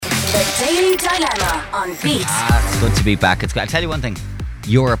The Daily Dilemma on Beat. It's good to be back. I'll tell you one thing.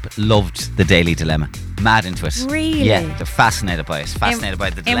 Europe loved the Daily Dilemma. Mad into it. Really? Yeah, they're fascinated by it. Fascinated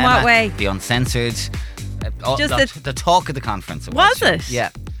by the dilemma. In what way? The uncensored. Just the talk of the conference. Was it? Yeah.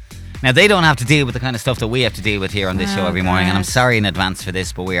 Now, they don't have to deal with the kind of stuff that we have to deal with here on this show every morning. And I'm sorry in advance for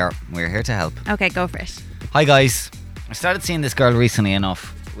this, but we're here to help. Okay, go for it. Hi, guys. I started seeing this girl recently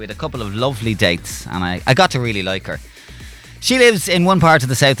enough with a couple of lovely dates, and I got to really like her. She lives in one part of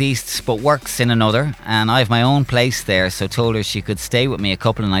the southeast but works in another, and I have my own place there, so told her she could stay with me a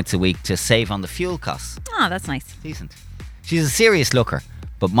couple of nights a week to save on the fuel costs. Oh, that's nice. Decent. She's a serious looker,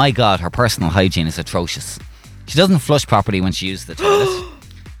 but my God, her personal hygiene is atrocious. She doesn't flush properly when she uses the toilet.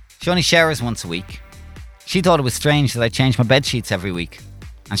 She only showers once a week. She thought it was strange that I change my bed sheets every week,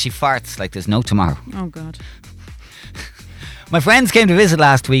 and she farts like there's no tomorrow. Oh God. My friends came to visit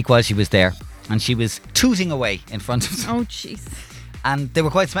last week while she was there, and she was tooting away in front of them. Oh jeez. And they were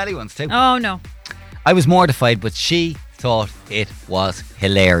quite smelly ones too. Oh no. I was mortified, but she thought it was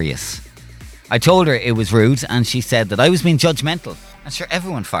hilarious. I told her it was rude, and she said that I was being judgmental. And sure,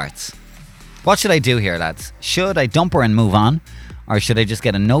 everyone farts. What should I do here, lads? Should I dump her and move on? Or should I just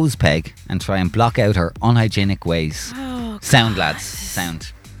get a nose peg and try and block out her unhygienic ways? Oh, sound, lads.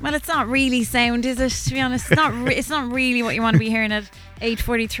 Sound. Well, it's not really sound, is it? To be honest, it's not really what you want to be hearing at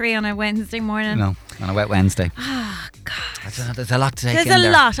 8:43 on a Wednesday morning. No, on a wet Wednesday. Oh God. I don't know, there's a lot to take There's in a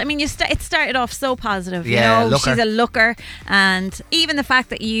there. lot. I mean, it started off so positive. Yeah, you know, looker. she's a looker, and even the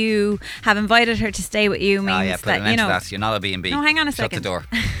fact that you have invited her to stay with you means put an that end to that. You're not a B&B. No, hang on a Shut second. the door.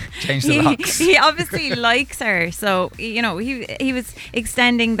 Change the locks. He obviously likes her, so he was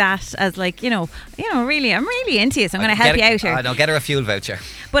extending that as like really, I'm really into you, so I'm going to help you out here. No, get her a fuel voucher.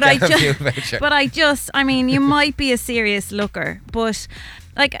 But I I mean, you might be a serious looker, but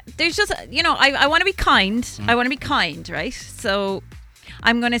like, there's just, I want to be kind. I want to be kind, right? So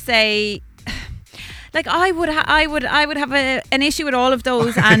I'm going to say, like, I would have an issue with all of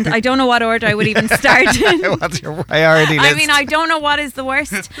those, and I don't know what order I would even start in. What's your priority list? I mean, I don't know what is the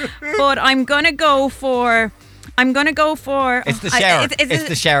worst, but I'm gonna go for. It's the shower. It's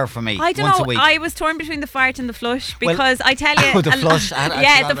the shower for me. I don't once know. A week. I was torn between the fart and the flush because I tell you, the flush.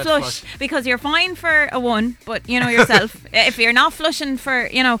 The flush, because you're fine for a one, but you know yourself. If you're not flushing for,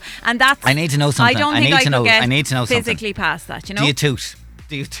 and that's. I need to know something. I don't think I could get I need to know physically past that. Do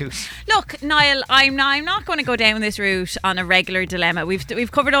you toot? Look, Niall, I'm not going to go down this route on a regular dilemma. We've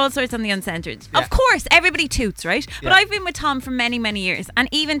covered all sorts on the uncensored. Yeah. Of course, everybody toots, right? Yeah. But I've been with Tom for many, many years, and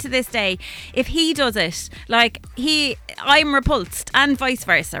even to this day, if he does it, like I'm repulsed, and vice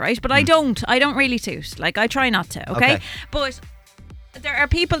versa, right? But I don't really toot. Like, I try not to. Okay. But there are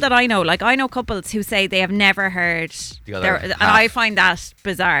people that I know, like I know couples who say they have never heard and I find that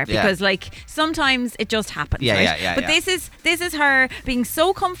bizarre because like sometimes it just happens. But this is her being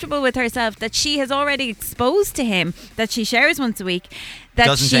so comfortable with herself that she has already exposed to him that she showers once a week. That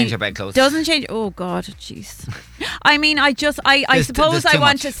doesn't change her bedclothes. Doesn't change. Oh God, jeez. I mean, I suppose I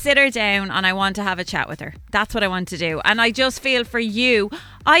want to sit her down and I want to have a chat with her. That's what I want to do. And I just feel for you,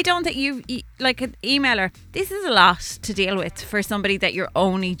 I don't think you like an emailer. This is a lot to deal with for somebody that you're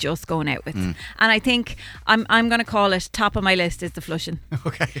only just going out with. And I think I'm going to call it top of my list is the flushing.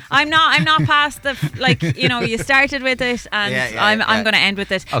 Okay. I'm not past the you started with it and I'm going to end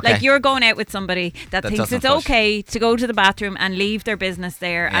with it. Okay. Like, you're going out with somebody that thinks it's flush. Okay to go to the bathroom and leave their business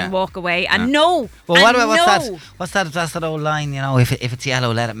there and walk away and no. Well, what about what's that? That's that old line, if it's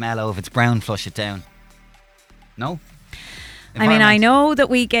yellow, let it mellow. If it's brown, flush it down. No. I mean, I know that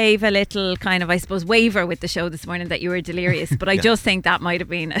we gave a little kind of, I suppose, waiver with the show this morning that you were delirious, but I just think that might have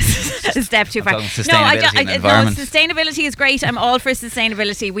been a step too far. Sustainability is great. I'm all for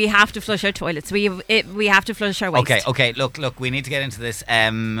sustainability. We have to flush our toilets. We have to flush our waste. Okay. Look. We need to get into this.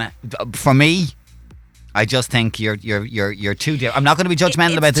 For me, I just think you're too different. I'm not going to be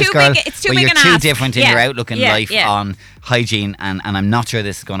judgmental about this girl, but you're too different in your outlook in life on hygiene, and I'm not sure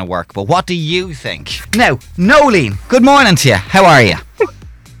this is going to work. But what do you think? Now, Nolene, good morning to you. How are you?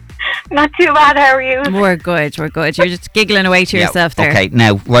 Not too bad. How are you? We're good. You're just giggling away to yourself there. Okay,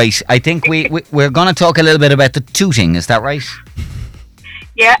 now, right. I think we're going to talk a little bit about the tooting. Is that right?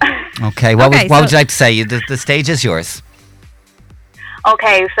 Yeah. Okay. What would you like to say? The stage is yours.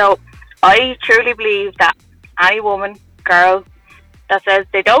 Okay, so I truly believe that any woman, girl, that says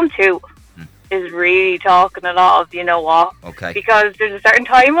they don't toot is really talking a lot of, you know what? Okay. Because there's a certain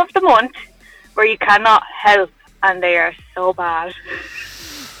time of the month where you cannot help, and they are so bad.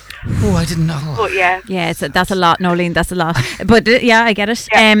 Oh, I didn't know. But yeah. Yeah, that's a lot, Nolene. That's a lot. But yeah, I get it.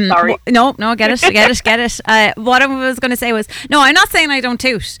 Yeah, sorry. No, I get it. Get it. What I was going to say was, no, I'm not saying I don't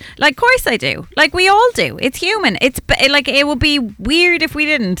toot. Like, of course I do. Like, we all do. It's human. It's like, it would be weird if we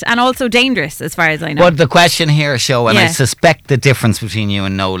didn't, and also dangerous, as far as I know. But the question here, Show, and I Yeah. suspect the difference between you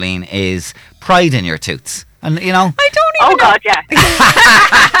and Nolene is pride in your toots. And, you know, I don't even Oh know. God, yeah.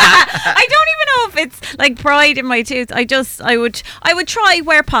 I don't even know if it's like pride in my tooth. I would try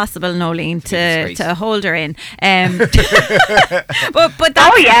where possible, Nolene, to hold her in. But that's,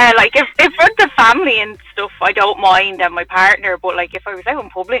 Oh yeah, like if with the family and stuff, I don't mind, and my partner. But like if I was out in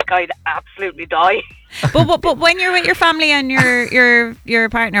public, I'd absolutely die. but when you're with your family and your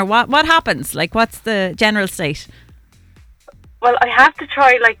partner, what happens? Like, what's the general state? Well, I have to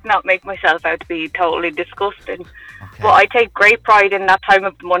try like not make myself out to be totally disgusting. But I take great pride in that time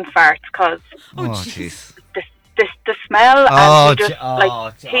of the month farts because oh, jeez. the smell, Oh, and he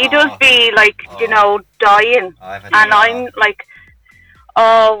just he does oh. be like dying, I've had and that. I'm like,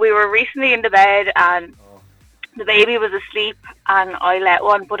 we were recently in the bed and the baby was asleep, and I let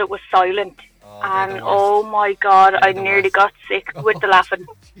one, but it was silent, and oh my God, I nearly got sick with the laughing.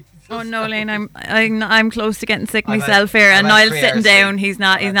 Oh, Nolene, I'm close to getting sick I've myself had- here, I've and had Niall's 3 sitting hours down. sleep. He's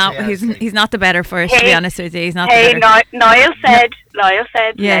not I've had 3 hours sleep. he's not the better for it, to be honest with you. He's not the Hey, better. Niall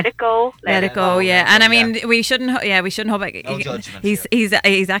said, Yeah. let it go. Let it go, yeah. And I mean, we shouldn't hope. No judgment He's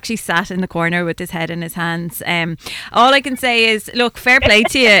actually sat in the corner with his head in his hands. All I can say is, look, fair play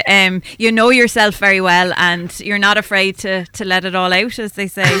to you. You know yourself very well, and you're not afraid to let it all out, as they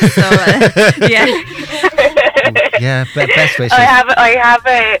say. So yeah. Yeah, best way. I have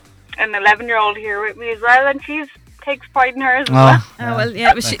an 11-year-old here with me as well, and she takes pride in hers as well. Oh, well,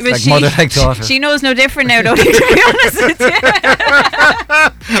 yeah, but like mother, like daughter. She knows no different now, don't she, to be honest with you.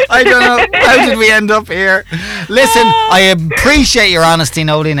 I don't know. How did we end up here? Listen, I appreciate your honesty,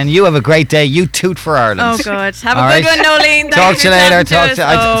 Nolene, and you have a great day. You toot for Ireland. Oh, God. Have All a good right. one, Nolene. Thanks Talk to for you later. chatting to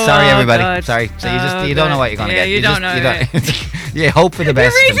us. Sorry, everybody. God. Sorry. So you don't know what you're going to Yeah, get. you don't know. You hope for the You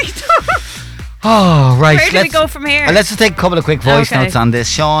best. really don't. Oh, right. Where do we go from here? Let's just take a couple of quick voice Okay. notes on this.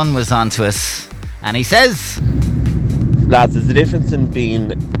 Sean was on to us, and he says, Lads, there's a difference in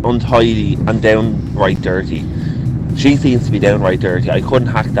being untidy and downright dirty. She seems to be downright dirty. I couldn't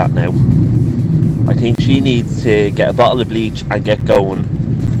hack that now. I think she needs to get a bottle of bleach and get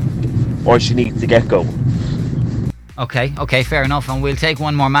going. Or she needs to get going. Okay, fair enough. And we'll take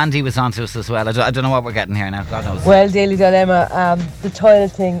one more. Mandy was on to us as well. I don't know what we're getting here now. God knows. Well, Daily Dilemma, the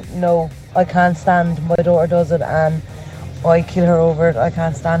toilet thing, no, I can't stand. My daughter does it and I kill her over it. I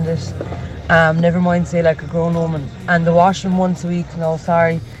can't stand it. Never mind say like a grown woman. And the washing once a week, no,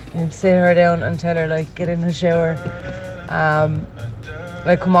 sorry. You need to sit her down and tell her like get in the shower.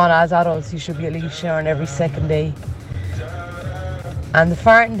 Like come on, as adults you should be at least showering every second day. And the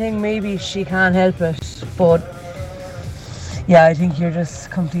farting thing, maybe she can't help it, but yeah, I think you're just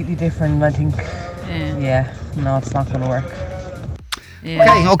completely different. I think no, it's not going to work.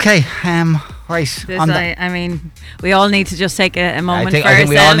 Yeah. Okay. Right. This, I mean, we all need to just take a moment think- for I think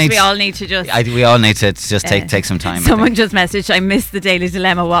ourselves. We all need to just. we all need to just take some time. I Someone think. just messaged, I missed the Daily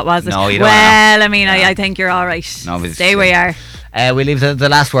Dilemma. What was it? No, you don't Well, I mean, I think you're all right. No, but it's Stay true. where you are. We leave the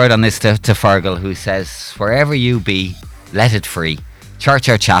last word on this to Fergal, who says, "Wherever you be, let it free. Church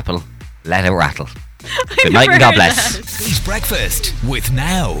or chapel, let it rattle." Good night and God bless. It's breakfast with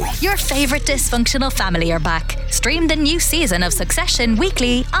Now. Your favourite dysfunctional family are back. Stream the new season of Succession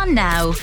weekly on Now.